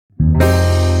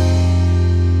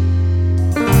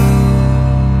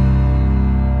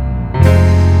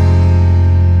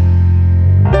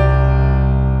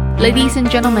Ladies and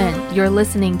gentlemen, you're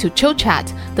listening to Chill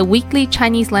Chat, the weekly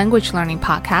Chinese language learning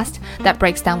podcast that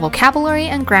breaks down vocabulary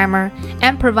and grammar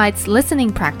and provides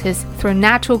listening practice through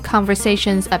natural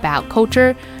conversations about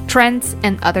culture, trends,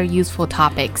 and other useful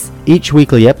topics. Each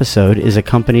weekly episode is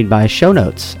accompanied by show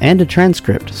notes and a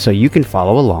transcript so you can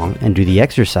follow along and do the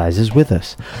exercises with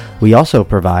us. We also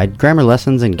provide grammar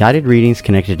lessons and guided readings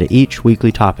connected to each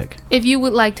weekly topic. If you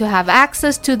would like to have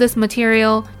access to this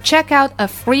material, check out a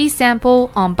free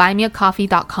sample on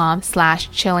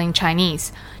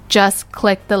buymeacoffee.com/chillingchinese. Just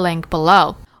click the link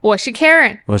below. 我是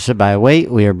Karen. 我是百威.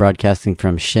 We are broadcasting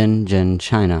from Shenzhen,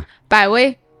 China. 百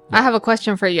威, I have a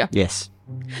question for you. Yes.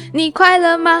 你快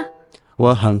乐吗？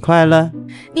我很快乐。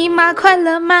你妈快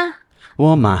乐吗？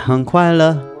我妈很快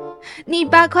乐。你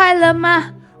爸快乐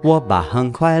吗？我爸很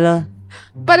快乐。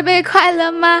宝贝快乐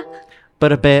吗？宝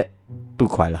贝不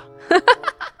快乐。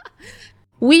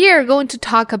We are going to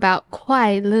talk about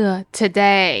快乐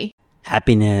today.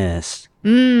 Happiness.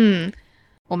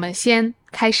 我们先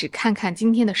开始看看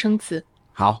今天的生词。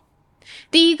好。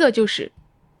第一个就是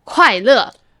快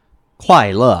乐。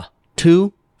快乐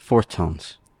two fourth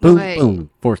tones. Boom, 对 boom,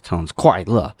 fourth tones. 快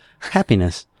乐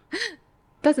happiness.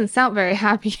 Doesn't sound very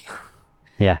happy.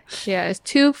 Yeah. Yeah, it's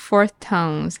 2 fourth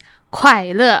tones.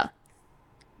 快乐。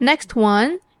Next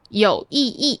one, 有意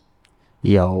义。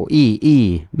有意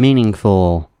义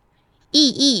meaningful. 意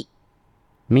义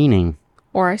Meaning.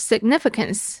 or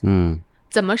significance.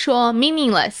 怎么说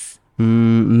meaningless?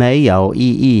 没有意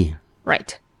义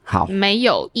Right. 好没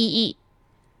有意义。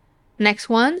Next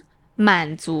one,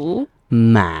 满足。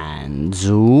满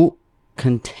足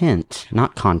content,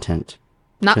 not content.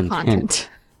 Not Content.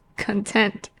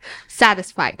 content.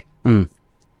 Satisfied.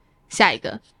 下一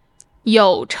个，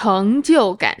有成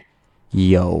就感。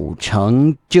有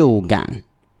成就感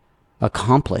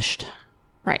accomplished.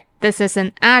 Right. This is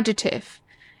an adjective.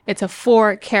 It's a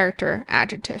 4-character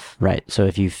adjective. Right. So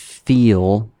if you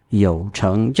feel 有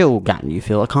成就感, you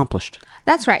feel accomplished.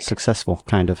 That's right. Successful,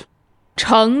 kind of.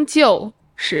 成就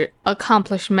是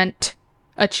accomplishment,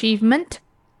 achievement.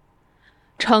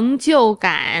 成就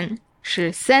感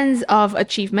是 sense of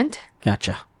achievement.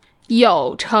 Gotcha.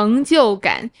 有成就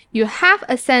感 you have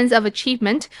a sense of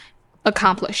achievement,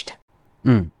 accomplished.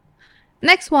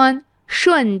 Next one,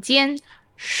 瞬间。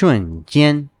瞬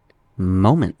间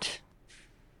moment.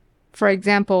 For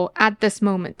example, at this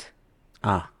moment.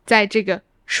 在这个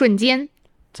瞬间。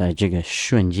在这个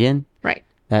瞬间 Right.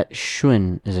 That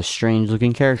瞬 is a strange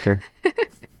looking character.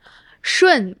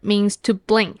 瞬 means to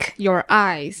blink your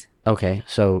eyes. Okay,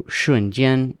 so 瞬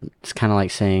间 it's kind of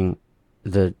like saying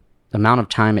the amount of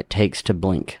time it takes to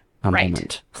blink a Right.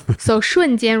 moment. So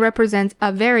瞬间 represents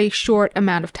a very short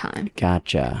amount of time.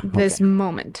 Gotcha. This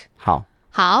moment. 好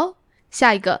好，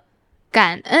下一个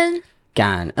感恩。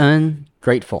感恩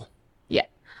grateful. Yeah.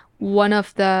 One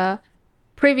of the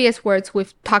previous words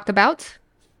we've talked about.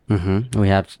 We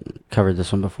have covered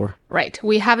this one before. Right.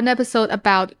 We have an episode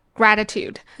about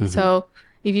gratitude. So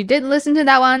if you did listen to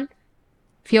that one,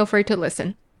 feel free to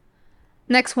listen.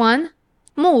 Next one,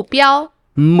 目标。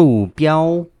目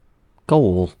标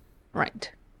goal. Right.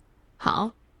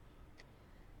 好。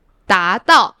达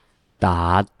到。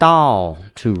达到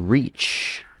to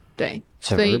reach. 对，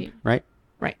 It's a 所 verb, 以 right?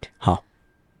 Right. 好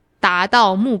达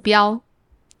到目标。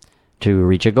To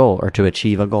reach a goal or to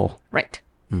achieve a goal. Right.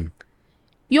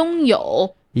 拥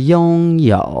有。拥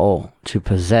有 to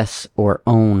possess or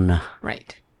own.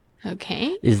 Right.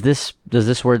 Okay. Does this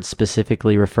word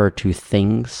specifically refer to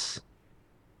things?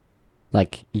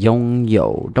 Like 拥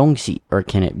有东西 or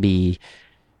can it be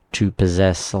to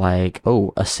possess like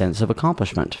a sense of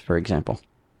accomplishment, for example?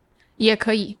 也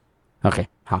可以。 Okay,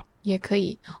 好也可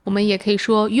以，我们也可以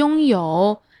说拥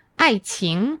有爱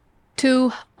情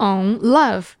to own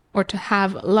love or to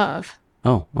have love.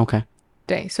 Oh, okay.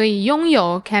 对，所以拥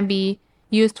有 can be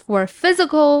used for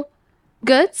physical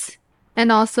goods and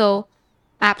also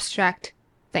abstract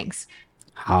things.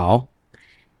 好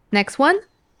Next one,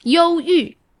 忧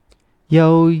郁。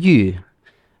忧郁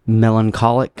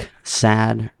melancholic,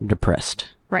 sad, depressed.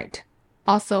 Right.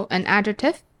 Also an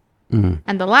adjective.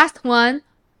 And the last one,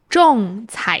 中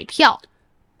彩票。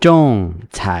中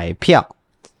彩票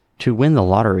to win the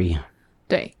lottery.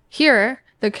 对 Here,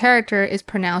 the character is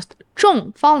pronounced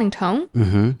中 falling tone,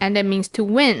 and it means to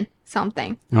win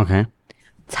something. Okay.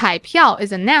 彩票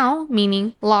is a noun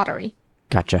meaning lottery.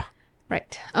 Gotcha.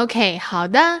 Right. Okay, 好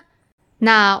的。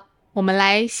那我们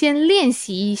来先练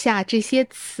习一下这些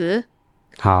词。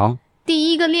好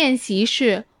第一个练习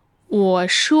是我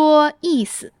说意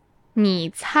思，你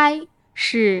猜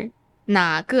是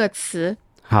哪个词？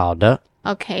好的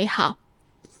OK， 好。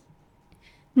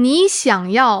你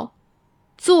想要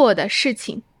做的事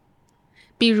情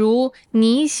比如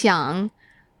你想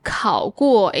考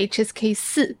过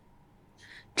HSK4，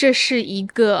 这是一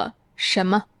个什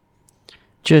么？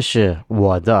这是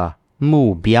我的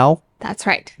目标。 That's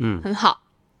right， 很好。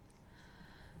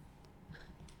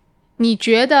你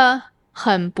觉得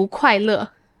很不快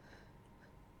乐？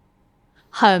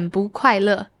很不快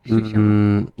乐是什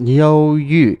么？忧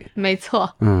郁。没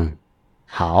错。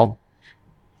好。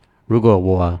如果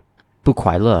我不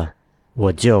快乐，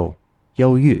我就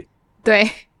忧郁。对。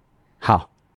好。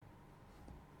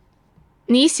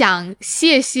你想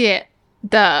谢谢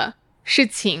的事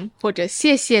情或者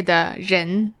谢谢的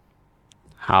人？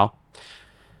好。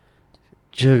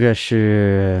这个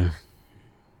是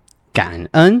感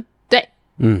恩。对。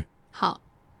嗯。好。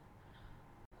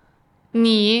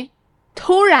你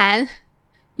突然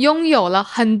拥有了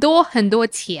很多很多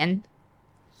钱。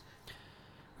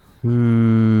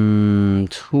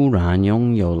突然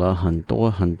拥有了很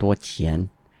多很多钱，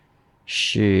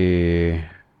是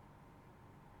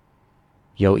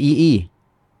有意义。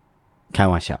开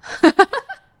玩笑。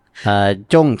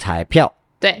中彩票。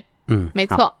对。没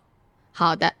好。错。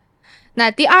好的。那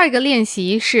第二个练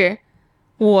习是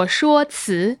我说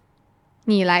词，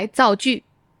你来造句。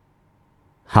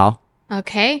好。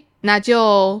OK， 那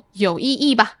就有意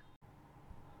义吧。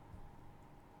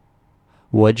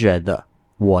我觉得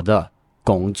我的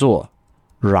工作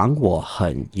让我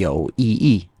很有意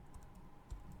义。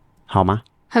好吗？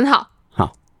很好。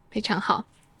好。非常好。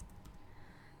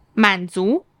满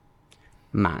足。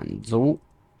满足。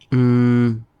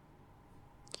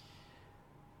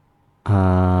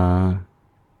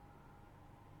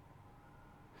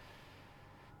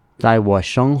在我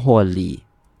生活里，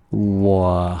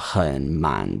我很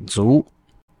满足。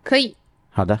可以。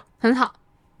好的。很好。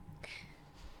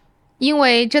因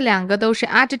为这两个都是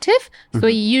adjective，所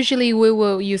以 usually we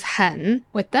will use 很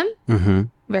with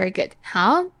them。Very good。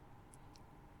好。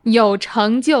有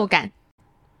成就感。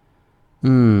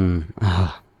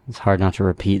It's hard not to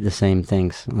repeat the same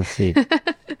things. Let's see.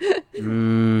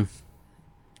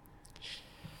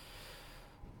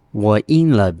 我赢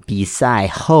了比赛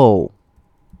后，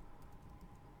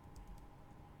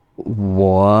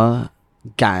我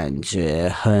感觉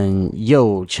很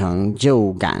有成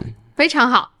就感。非常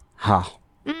好。好。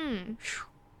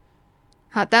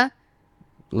好的。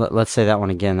Let's say that one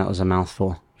again. That was a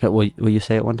mouthful. Will you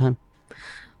say it one time?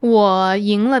 我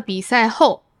赢了比赛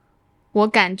后，我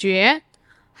感觉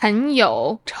很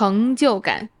有成就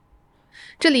感。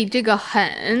这里这个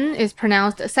很 is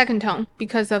pronounced a second tone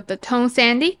because of the tone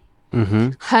Sandy。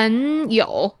很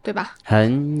有，对吧？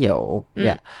很有。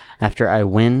Yeah. After I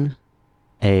win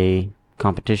a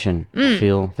competition, I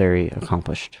feel very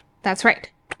accomplished. That's right.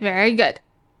 Very good.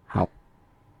 好。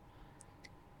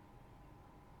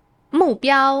目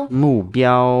标。目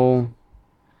标。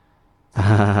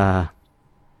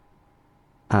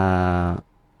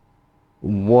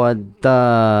我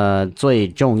的最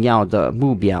重要的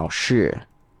目标是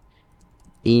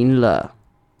赢了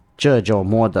这周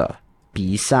末的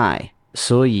比赛，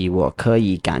所以我可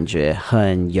以感觉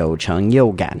很有成就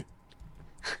感。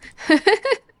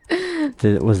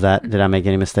Did I make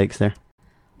any mistakes there?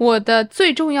 我的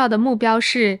最重要的目标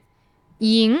是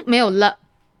赢，没有了。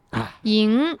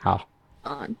赢。好。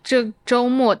这周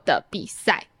末的比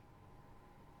赛。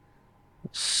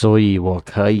所以我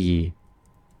可以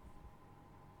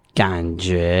感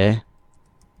觉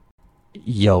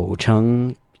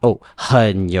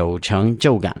很有成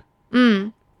就感。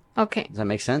OK。 Does that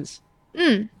make sense?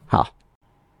 好。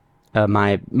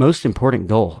My most important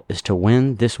goal is to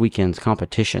win this weekend's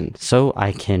competition so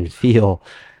I can feel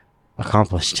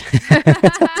accomplished.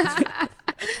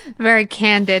 Very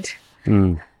candid.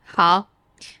 好。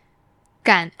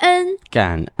感恩。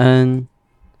感恩。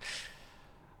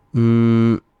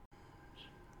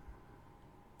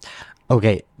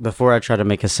Okay, before I try to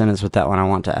make a sentence with that one, I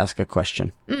want to ask a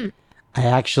question. I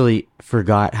actually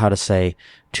forgot how to say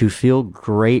to feel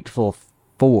grateful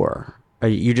for.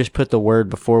 You just put the word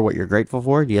before what you're grateful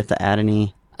for? Do you have to add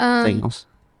anything else?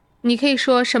 你可以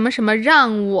说什么什么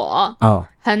让我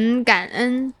很感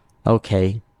恩。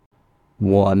Okay.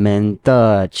 我们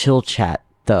的 Chill Chat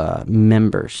的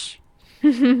members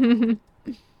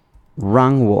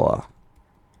让我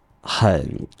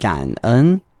很感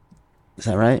恩。Is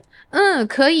that right?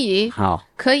 可以。好。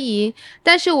可以，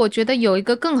但是我觉得有一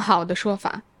个更好的说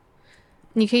法，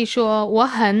你可以说我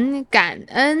很感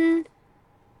恩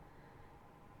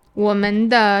我们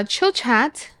的 Chill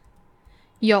Chat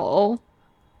有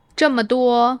这么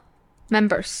多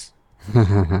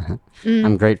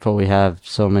members。I'm grateful we have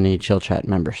so many Chill Chat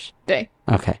members. 对。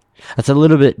 Okay. That's a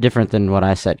little bit different than what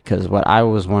I said, because what I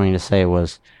was wanting to say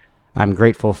was I'm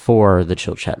grateful for the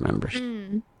Chill Chat members.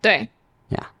 对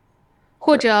Yeah.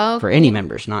 或者 For any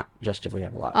members, not just if we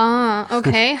have a lot.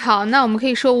 OK 好，那我们可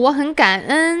以说我很感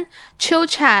恩 Chill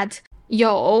Chat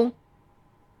有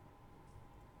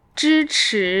支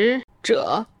持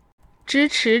者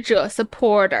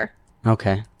supporter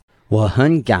Okay. 我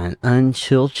很感恩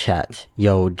Chill Chat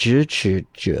有支持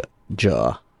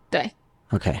者。对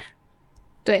Okay.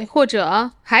 对，或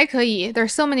者还可以 There's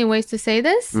so many ways to say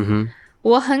this、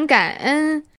我很感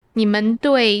恩你们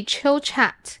对 Chill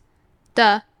Chat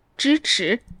的支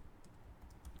持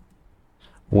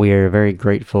We're very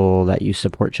grateful that you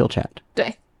support Chill Chat.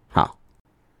 对，好，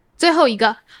最后一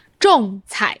个中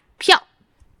彩票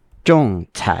中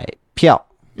彩票。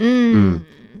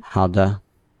好的。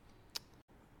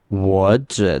我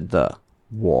觉得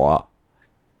我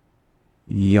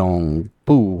永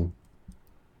不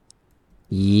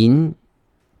赢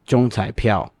中彩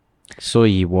票，所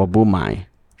以我不买。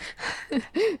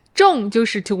中就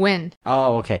是 to win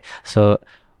Oh, okay. So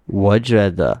我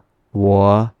觉得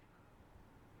我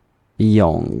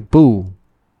永不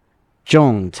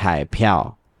中彩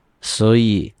票，所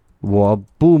以我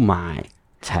不买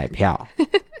彩票。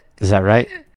Is that right?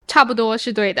 差不多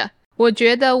是对的。我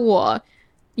觉得我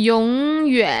永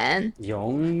远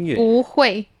不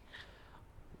会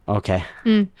OK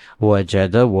我觉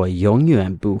得我永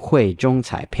远不会中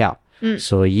彩票，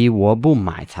所以我不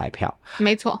买彩票。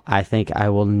没错 I think I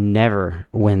will never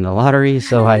win the lottery,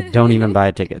 so I don't even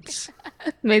buy tickets.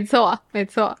 没错没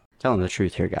错 Telling the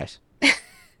truth here, guys.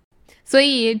 所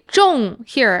以中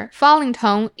here falling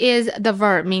tone is the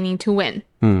verb meaning to win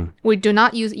we do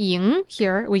not use 赢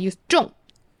here we use 中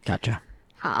Gotcha.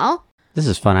 好 This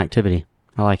is fun activity.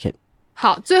 I like it.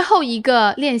 好，最后一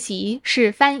个练习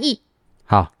是翻译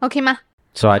好 OK 吗？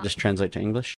 So I just translate to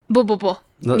English? 不，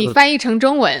你翻译成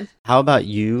中文 How about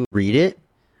you read it,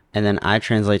 and then I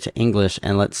translate to English,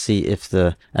 and let's see if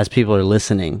as people are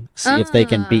listening, see if they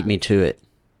can beat me to it.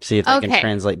 See if they can Okay.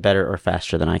 translate better or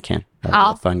faster than I can. That'll be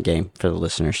好 a fun game for the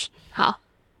listeners. 好，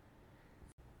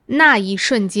那一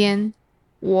瞬间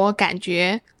我感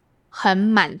觉很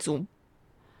满足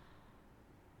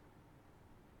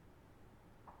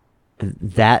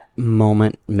That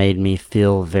moment made me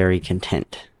feel very content.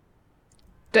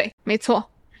 对，没错。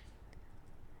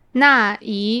那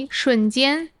一瞬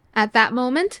间 at that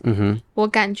moment 我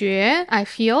感觉 I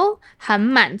feel 很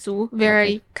满足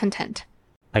very content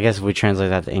I guess if we translate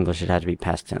that to English, it'd have to be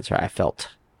past tense, right? I felt.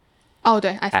 哦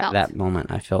对 I At felt that moment,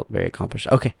 I felt very accomplished.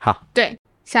 Okay, 好。对，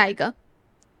下一个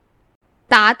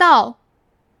达到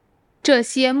这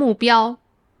些目标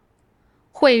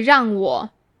会让我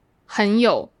很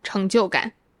有成就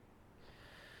感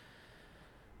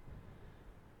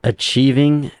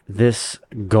Achieving this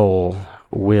goal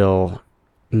will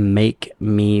make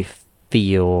me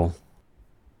feel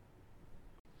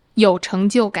有成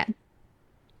就感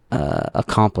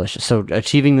accomplished. So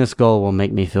achieving this goal will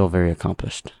make me feel very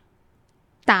accomplished.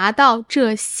 达到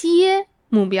这些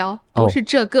目标不是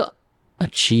这个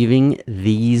Achieving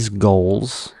these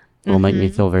goals will make me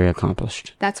feel very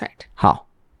accomplished. That's right 好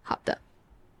好的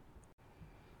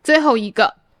最后一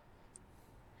个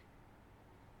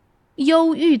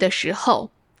忧郁的时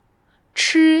候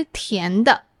吃甜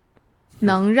的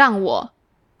能让我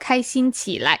开心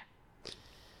起来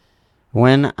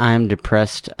When I'm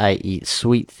depressed, I eat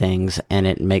sweet things and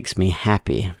it makes me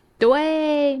happy.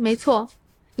 对没错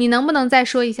你能不能再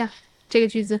说一下这个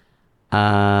句子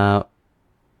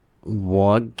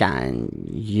我感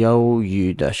忧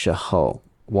郁的时候，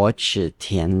我吃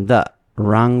甜的，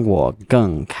让我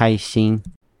更开心。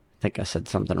I think I said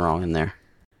something wrong in there.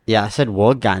 Yeah, I said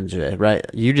我感觉, right?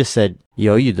 You just said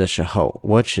忧郁的时候，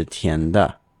我吃甜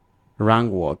的，让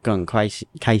我更开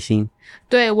心。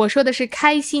对我说的是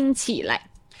开心起来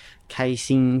开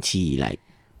心起来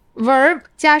verb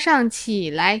加上起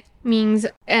来 means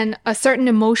a certain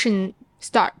emotion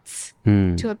starts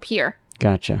to appear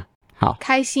Gotcha. 好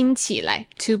开心起来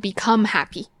to become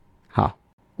happy 好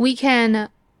We can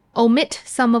omit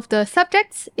some of the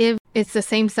subjects if it's the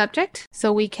same subject.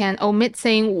 So we can omit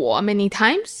saying 我 many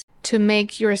times to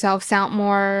make yourself sound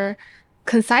more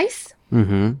concise.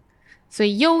 所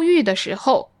以忧郁的时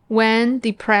候 when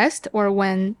depressed or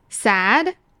when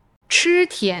sad, 吃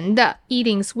甜的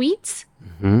eating sweets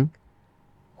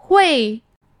会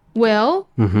will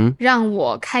让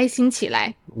我开心起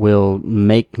来 will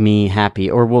make me happy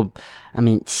or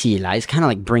起来 is kind of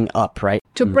like bring up, right?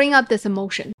 to bring up this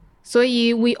emotion. 所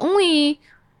以 we only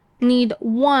need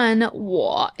one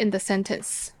我 in the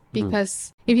sentence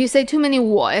because if you say too many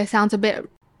我 it sounds a bit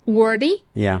wordy.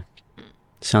 Yeah.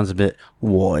 Sounds a bit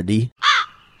wordy.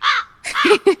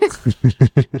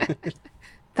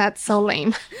 That's so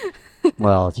lame.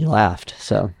 Well, you laughed,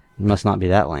 so Must not be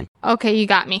that lame. Okay, you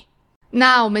got me.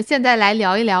 那我们现在来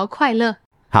聊一聊快乐。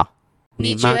好，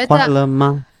你觉得你蛮快乐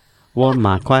吗？我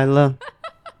蛮快乐。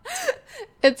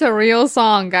It's a real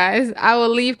song, guys. I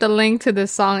will leave the link to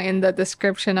this song in the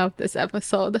description of this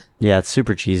episode. Yeah, it's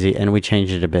super cheesy, and we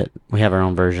changed it a bit. We have our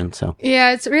own version, so.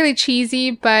 Yeah, it's really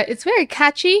cheesy, but it's very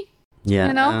catchy. Yeah.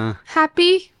 You know,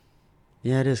 happy.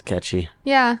 Yeah, it is catchy.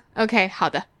 Yeah. Okay, 好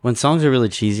的。 When songs are really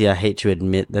cheesy, I hate to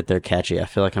admit that they're catchy. I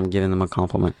feel like I'm giving them a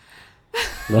compliment.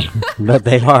 But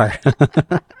they are.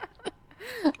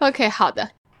 OK, 好的。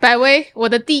百威，我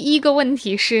的第一个问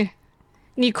题是，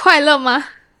你快乐吗？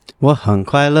我很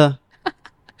快乐。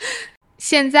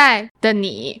现在的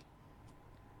你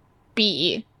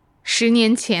比10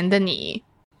年前的你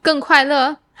更快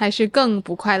乐还是更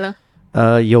不快乐？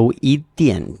有一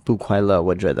点不快乐，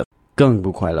我觉得更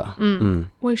不快乐。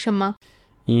为什么？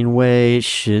因为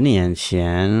10年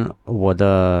前我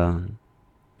的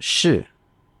事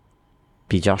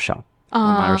比较少。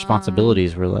My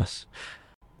responsibilities were less.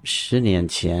 10年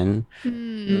前，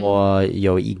我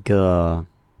有一个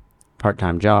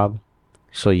part-time job,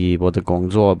 所以我的工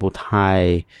作不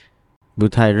太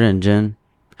认真。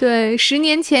对，10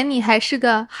年前你还是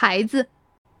个孩子。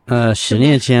10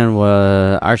年前我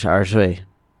22岁。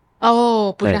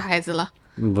哦，不是孩子了。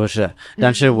不是，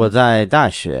但是我在大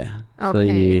学，所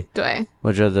以对，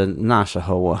我觉得那时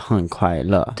候我很快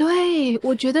乐。对，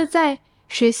我觉得在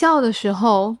学校的时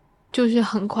候就是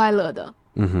很快乐的。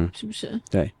是不是？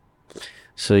对，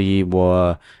所以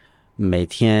我每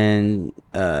天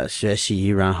学习，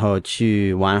然后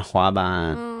去玩滑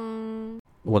板。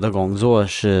我的工作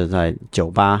是在酒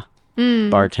吧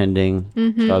，bartending.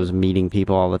 So I was meeting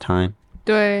people all the time.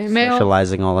 对，没有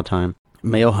socializing all the time.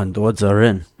 没有很多责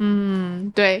任。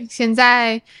对，现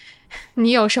在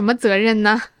你有什么责任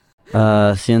呢？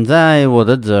现在我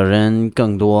的责任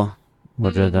更多，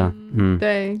我觉得。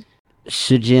对，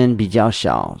时间比较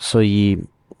少，所以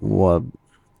我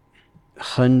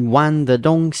很玩的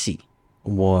东西，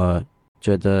我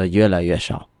觉得越来越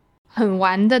少。很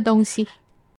玩的东西，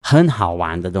很好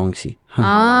玩的东西，很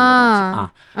好玩的东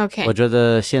西OK， 我觉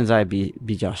得现在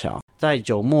比较少。在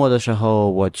周末的时候，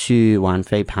我去玩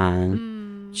飞盘，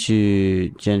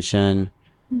去健身，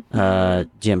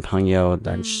见朋友。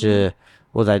但是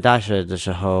我在大学的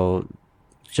时候，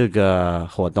这个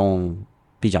活动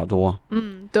比较多。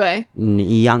对，你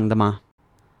一样的吗？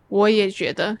我也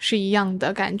觉得是一样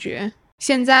的感觉。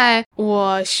现在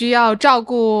我需要照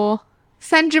顾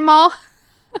3只猫。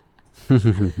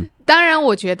当然，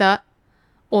我觉得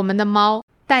我们的猫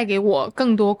带给我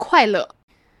更多快乐，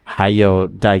还有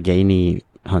带给你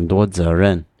很多责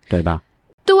任，对吧？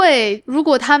对，如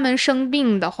果它们生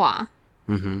病的话，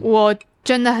我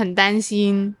真的很担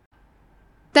心。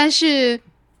但是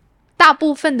大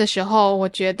部分的时候，我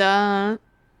觉得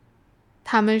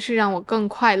它们是让我更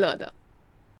快乐的。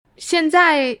现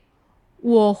在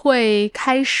我会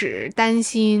开始担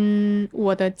心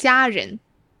我的家人。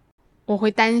我会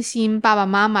担心爸爸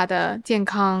妈妈的健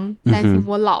康，担心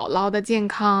我姥姥的健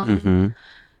康。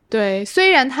对，虽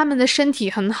然他们的身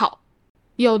体很好，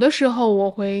有的时候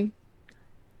我会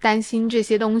担心这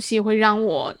些东西会让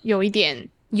我有一点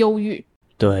忧郁。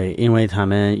对，因为他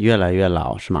们越来越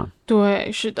老，是吗？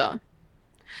对，是的。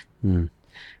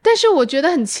但是我觉得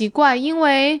很奇怪，因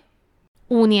为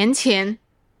5年前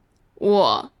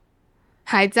我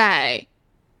还在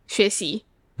学习。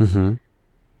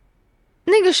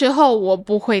那个时候我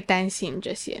不会担心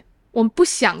这些，我不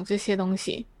想这些东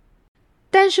西。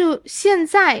但是现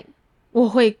在我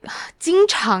会经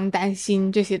常担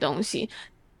心这些东西。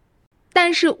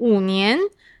但是5年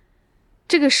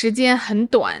这个时间很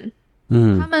短，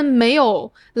他们没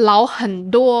有老很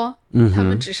多，他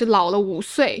们只是老了5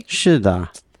岁。是的，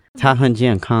他很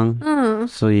健康，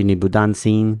所以你不担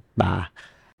心吧？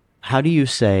 How do you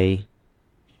say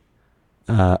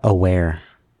aware?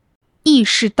 意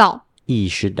识到。意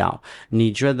识到，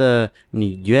你觉得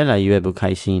你越来越不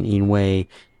开心，因为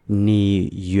你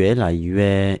越来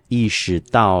越意识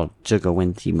到这个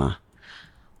问题吗？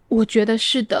我觉得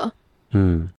是的。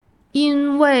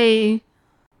因为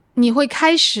你会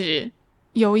开始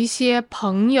有一些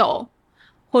朋友，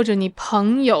或者你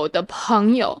朋友的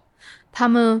朋友，他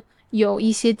们有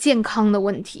一些健康的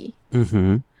问题。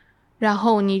然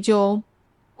后你就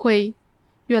会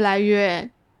越来越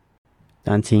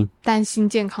担心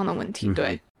健康的问题。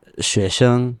对，学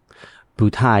生不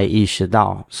太意识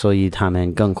到，所以他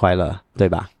们更快乐，对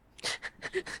吧？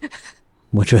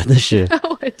我觉得是。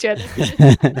我觉得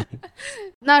是。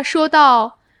那说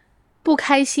到不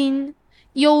开心、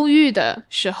忧郁的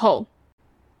时候，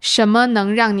什么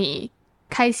能让你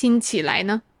开心起来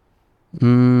呢？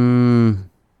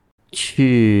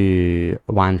去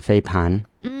玩飞盘，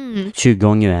去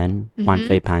公园玩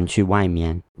飞盘，去外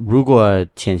面。如果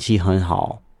天气很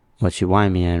好，我去外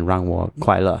面让我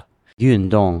快乐，运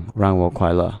动让我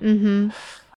快乐。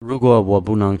如果我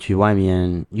不能去外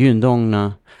面运动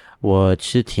呢，我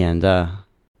吃甜的，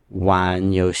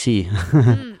玩游戏，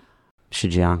是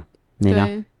这样。你呢？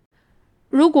对，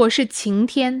如果是晴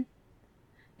天，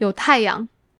有太阳，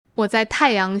我在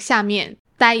太阳下面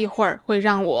待一会儿，会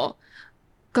让我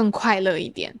更快乐一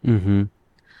点。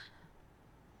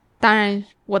当然，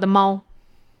我的猫，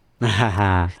哈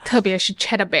哈，特别是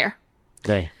Cheddar Bear，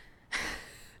 对，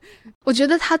我觉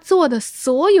得他做的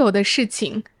所有的事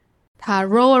情，他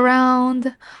roll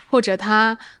around， 或者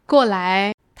他过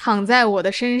来躺在我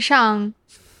的身上，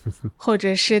或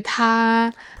者是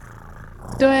他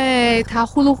对他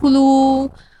呼噜呼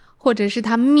噜，或者是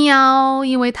他喵，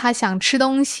因为他想吃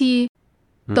东西，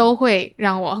都会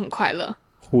让我很快乐。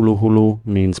呼噜呼噜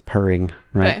means purring,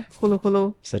 对 right? 呼噜呼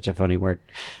噜 Such a funny word.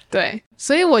 对，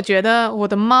所以我觉得我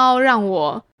的猫让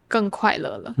我更快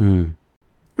乐了。嗯，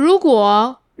如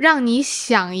果让你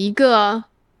想一个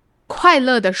快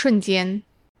乐的瞬间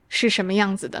是什么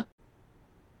样子的？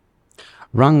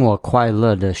让我快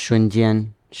乐的瞬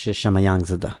间是什么样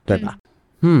子的，对吧？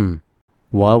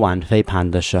我玩飞盘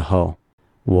的时候，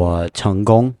我成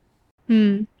功。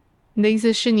你的意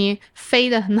思是你飞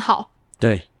得很好。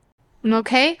对，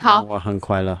 OK， 好，我很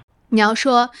快乐。你要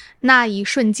说那一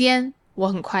瞬间我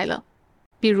很快乐，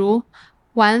比如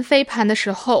玩飞盘的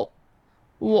时候，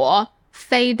我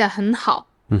飞得很好。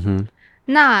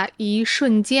那一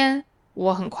瞬间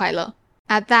我很快乐。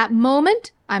At that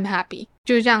moment, I'm happy。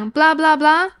就是这样 ，blah blah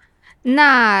blah。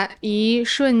那一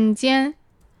瞬间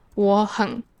我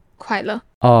很快乐。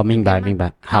哦，明白明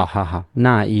白，好，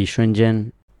那一瞬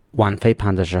间玩飞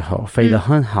盘的时候飞得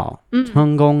很好，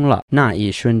成功了。那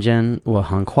一瞬间我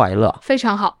很快乐。非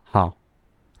常好。好，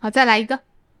再来一个。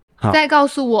好，再告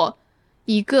诉我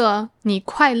一个你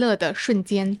快乐的瞬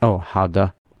间。哦，好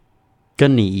的，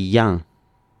跟你一样，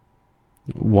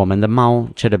我们的猫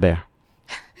Cheddar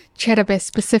Cheddar Bear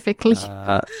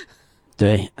specifically。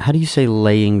对 ，How do you say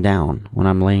laying down when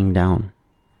I'm laying down？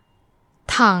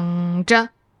 躺着。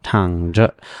躺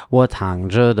着，我躺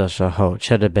着的时候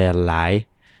Cheddar Bear 来，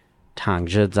躺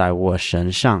着在我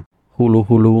身上，呼噜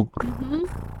呼噜。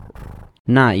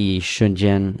那一瞬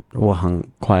间我很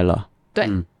快乐。对，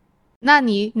那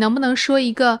你能不能说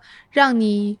一个让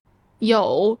你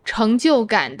有成就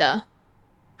感的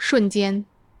瞬间？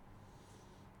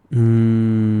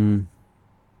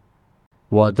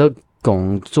我的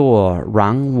工作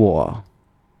让我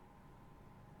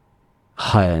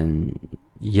很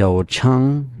有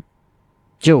成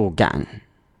就感。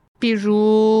比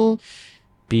如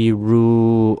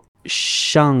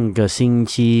上个星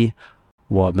期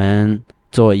我们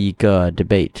做一个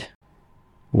debate，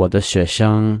 我的学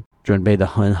生准备得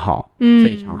很好，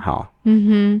非常好。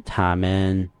他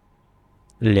们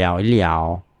聊一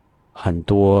聊很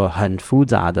多很复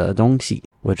杂的东西，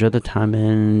我觉得他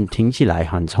们听起来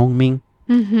很聪明。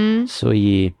所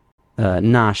以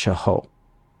那时候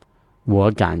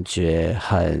我感觉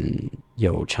很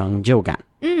有成就感。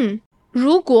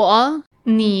如果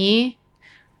你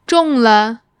中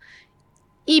了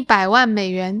100万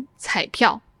美元彩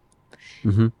票，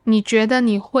你觉得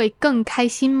你会更开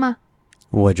心吗？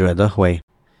我觉得会，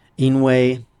因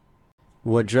为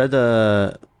我觉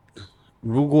得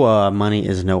如果 money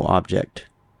is no object，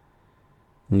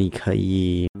 你可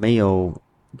以没有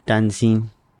担心。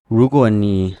如果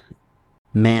你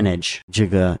manage 这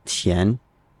个钱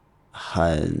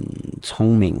很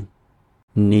聪明，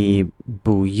你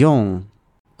不用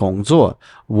工作。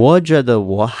我觉得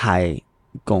我还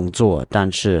工作，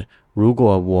但是如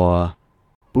果我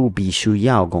不必须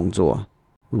要工作，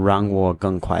让我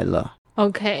更快乐。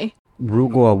OK， 如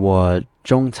果我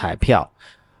中彩票，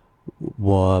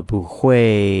我不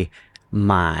会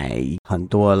买很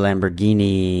多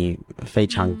Lamborghini 非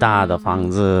常大的房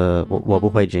子，我不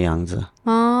会这样子。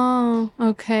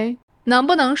OK， 能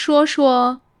不能说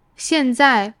说现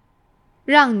在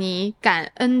让你感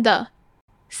恩的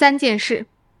3件事？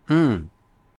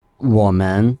我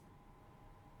们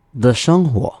的生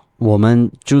活，我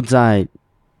们住在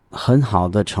很好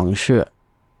的城市，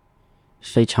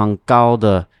非常高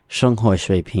的生活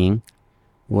水平，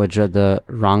我觉得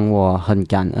让我很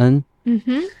感恩。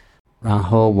然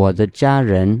后我的家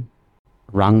人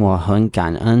让我很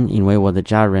感恩，因为我的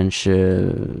家人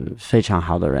是非常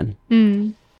好的人。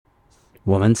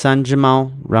我们3只猫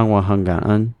让我很感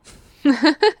恩。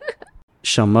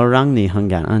什么让你很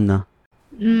感恩呢？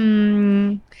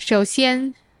首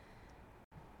先，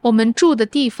我们住的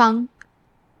地方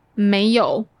没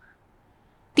有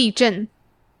地震，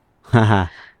哈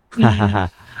哈哈哈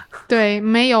哈。对，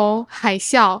没有海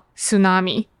啸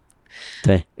tsunami，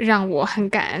 对，让我很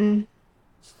感恩。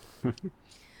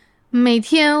每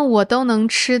天我都能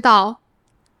吃到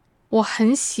我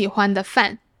很喜欢的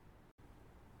饭，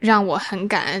让我很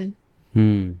感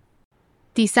恩。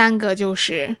第三个就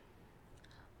是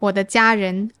我的家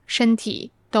人身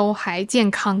体都还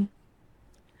健康，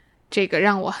这个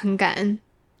让我很感恩。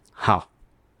好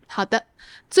的，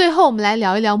最后我们来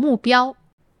聊一聊目标。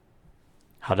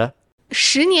好的。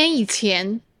10年以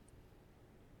前，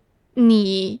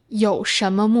你有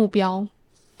什么目标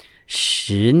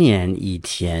10年以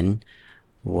前，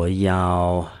我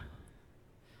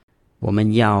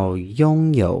们要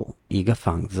拥有一个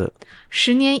房子。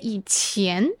？10年以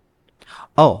前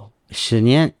10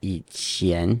年以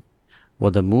前，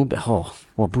我的目标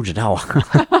我不知道啊。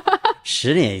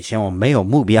10年以前我没有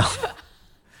目标。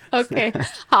OK，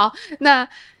 好，那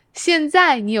现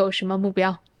在你有什么目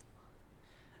标？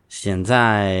现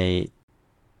在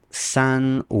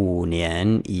3-5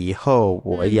年以后，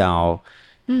我要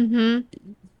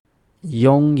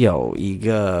拥有一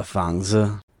个房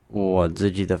子，我自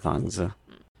己的房子，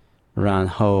然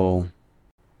后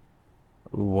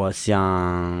我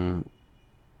想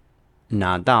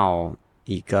拿到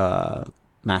一个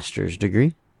master's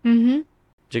degree。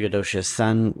这个都是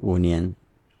3-5年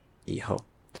以后。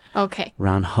 OK，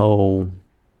 然后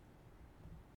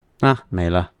没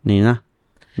了。你呢？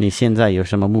你现在有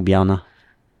什么目标呢？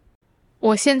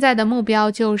我现在的目标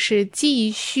就是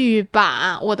继续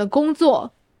把我的工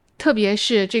作，特别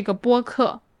是这个播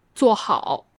客做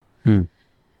好。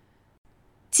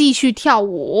继续跳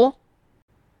舞，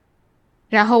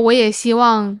然后我也希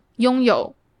望拥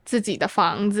有自己的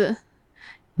房子，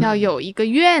要有一个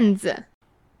院子，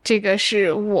这个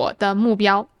是我的目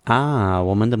标。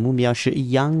我们的目标是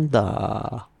一样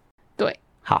的。对，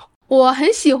好，我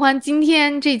很喜欢今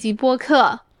天这集播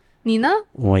客，你呢？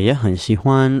我也很喜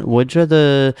欢，我觉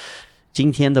得今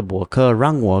天的播客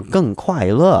让我更快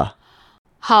乐。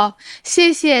好，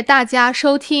谢谢大家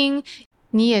收听，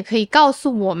你也可以告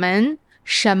诉我们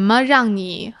什么让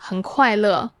你很快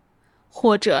乐，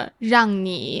或者让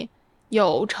你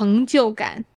有成就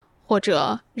感，或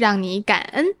者让你感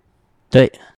恩。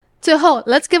对，最后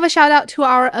let's give a shout out to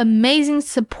our amazing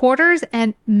supporters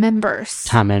and members，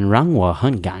 他们让我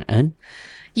很感恩，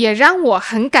也让我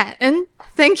很感恩。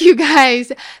Thank you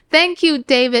guys. Thank you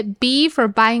David B for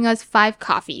buying us 5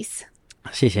 coffees.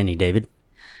 谢谢你 David。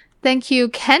 Thank you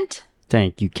Kent.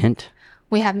 Thank you Kent.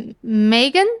 We have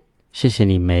Megan. 谢谢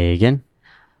你 Megan。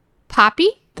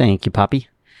 Poppy. Thank you Poppy.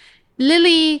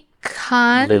 Lily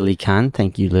Khan. Lily Khan.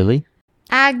 Thank you Lily.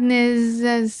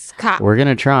 Agnieszka. We're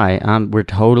gonna try. We're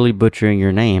totally butchering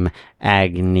your name,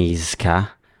 Agnieszka,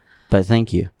 but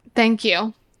thank you. Thank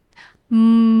you.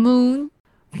 Moon.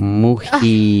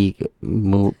 Muhiksi.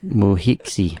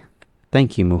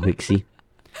 Thank you, Muhiksi.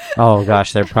 Oh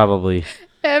gosh, they're probably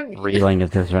reeling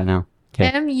at this right now.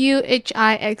 Okay.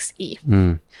 Muhixe.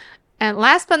 And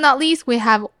last but not least, we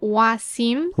have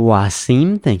Wasim.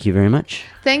 Wasim, thank you very much.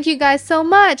 Thank you guys so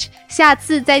much. 下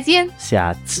次再见。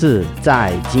下次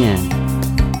再见。